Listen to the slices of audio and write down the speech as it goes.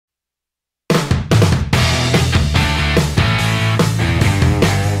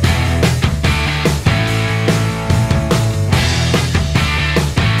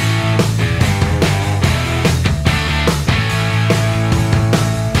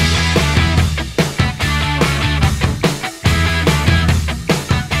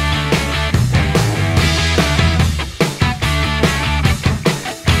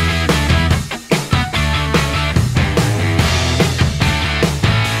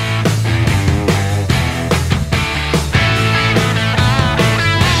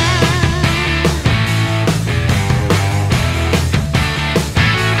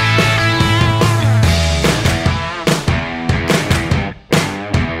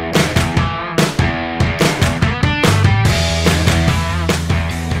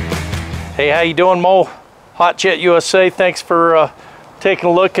Hey, how you doing, Mo? HotJet USA. Thanks for taking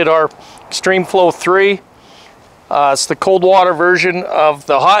a look at our XtremeFlow 3. It's the cold water version of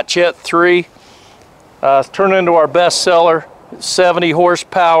the HotJet 3. It's turned into our best seller. 70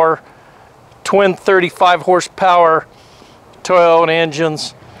 horsepower, twin 35 horsepower Toyota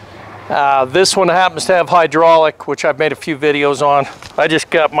engines. This one happens to have hydraulic, which I've made a few videos on. I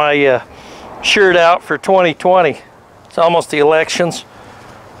just got my shirt out for 2020. It's almost the elections.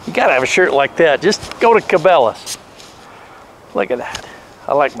 You gotta have a shirt like that. Just go to Cabela's. Look at that.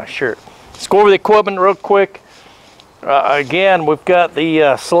 I like my shirt. Let's go over the equipment real quick. Again, we've got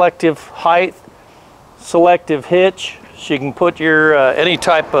the selective height, selective hitch, so you can put your any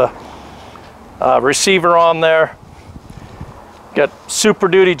type of receiver on there. Got Super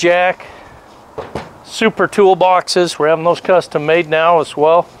Duty jack, super toolboxes. We're having those custom made now as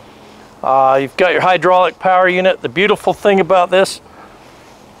well. You've got your hydraulic power unit. The beautiful thing about this,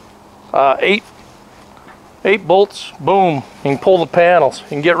 eight bolts, boom, you can pull the panels. You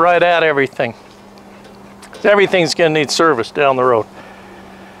can get right at everything. Everything's gonna need service down the road.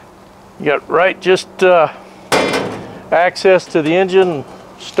 You got just access to the engine,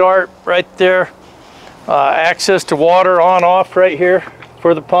 start right there. Access to water on off right here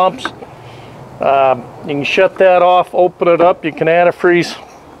for the pumps. You can shut that off, open it up. You can antifreeze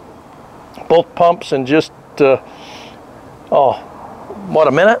both pumps in just, what,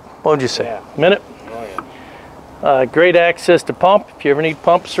 a minute? What would you say? Yeah. Minute? Oh, yeah. Great access to pump if you ever need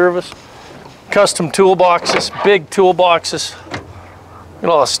pump service. Custom toolboxes, big toolboxes. Look at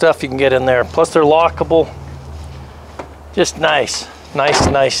all the stuff you can get in there. Plus they're lockable. Just nice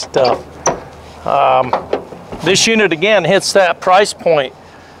stuff. This unit again hits that price point.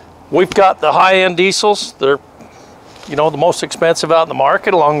 We've got the high-end diesels. They're, you know, the most expensive out in the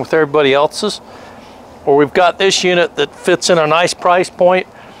market along with everybody else's. Or we've got this unit that fits in a nice price point,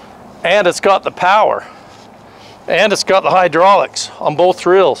 and it's got the power, and it's got the hydraulics on both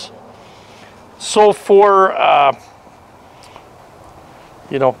reels. So for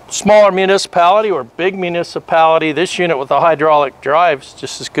you know, smaller municipality or big municipality, this unit with the hydraulic drive is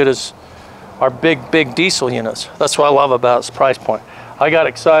just as good as our big diesel units. That's what I love about its price point. I got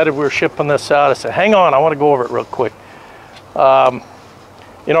excited. We were shipping this out. I said, hang on, I want to go over it real quick.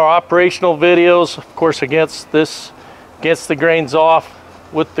 In our operational videos, of course, against the grains off,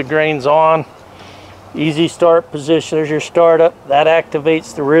 with the grains on, easy start position. There's your startup. That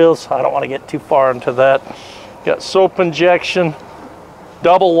activates the reels. I don't want to get too far into that. Got soap injection,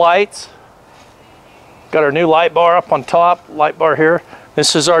 double lights. Got our new light bar up on top, light bar here.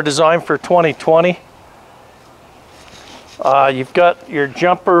 This is our design for 2020. You've got your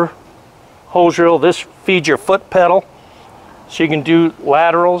jumper hose reel. This feeds your foot pedal. So you can do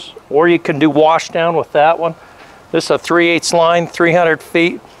laterals or you can do wash down with that one. This is a 3/8 line, 300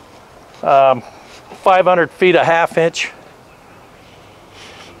 feet, 500 feet a ½ inch.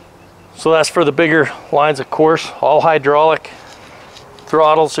 So that's for the bigger lines, of course. All hydraulic.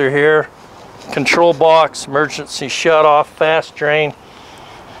 Throttles are here. Control box, emergency shut off, fast drain.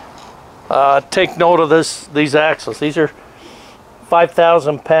 Take note of these axles. These are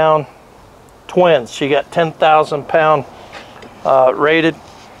 5,000 pound twins. So you got 10,000 pound rated.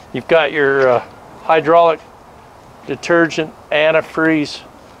 You've got your hydraulic detergent, antifreeze.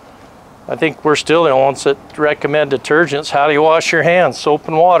 I think we're still the only ones that recommend detergents. How do you wash your hands? Soap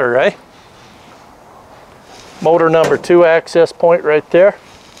and water, right? Motor number 2 access point right there.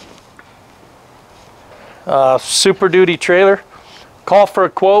 Super Duty trailer. Call for a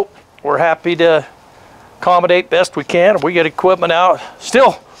quote. We're happy to accommodate best we can. We get equipment out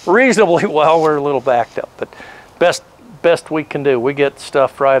still reasonably well. We're a little backed up, but best we can do. We get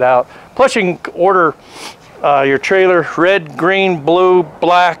stuff right out. Plus you can order your trailer red, green, blue,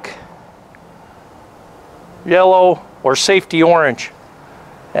 black, yellow, or safety orange.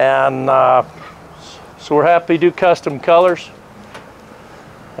 And so we're happy to do custom colors.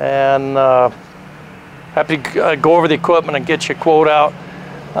 And happy to go over the equipment and get you a quote out.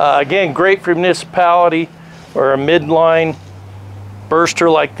 Again, great for municipality or a midline burster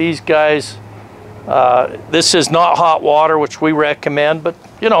like these guys. This is not hot water, which we recommend, but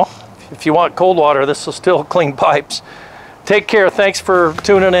you know, if you want cold water, this will still clean pipes. Take care. Thanks for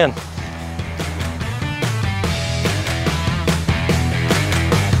tuning in.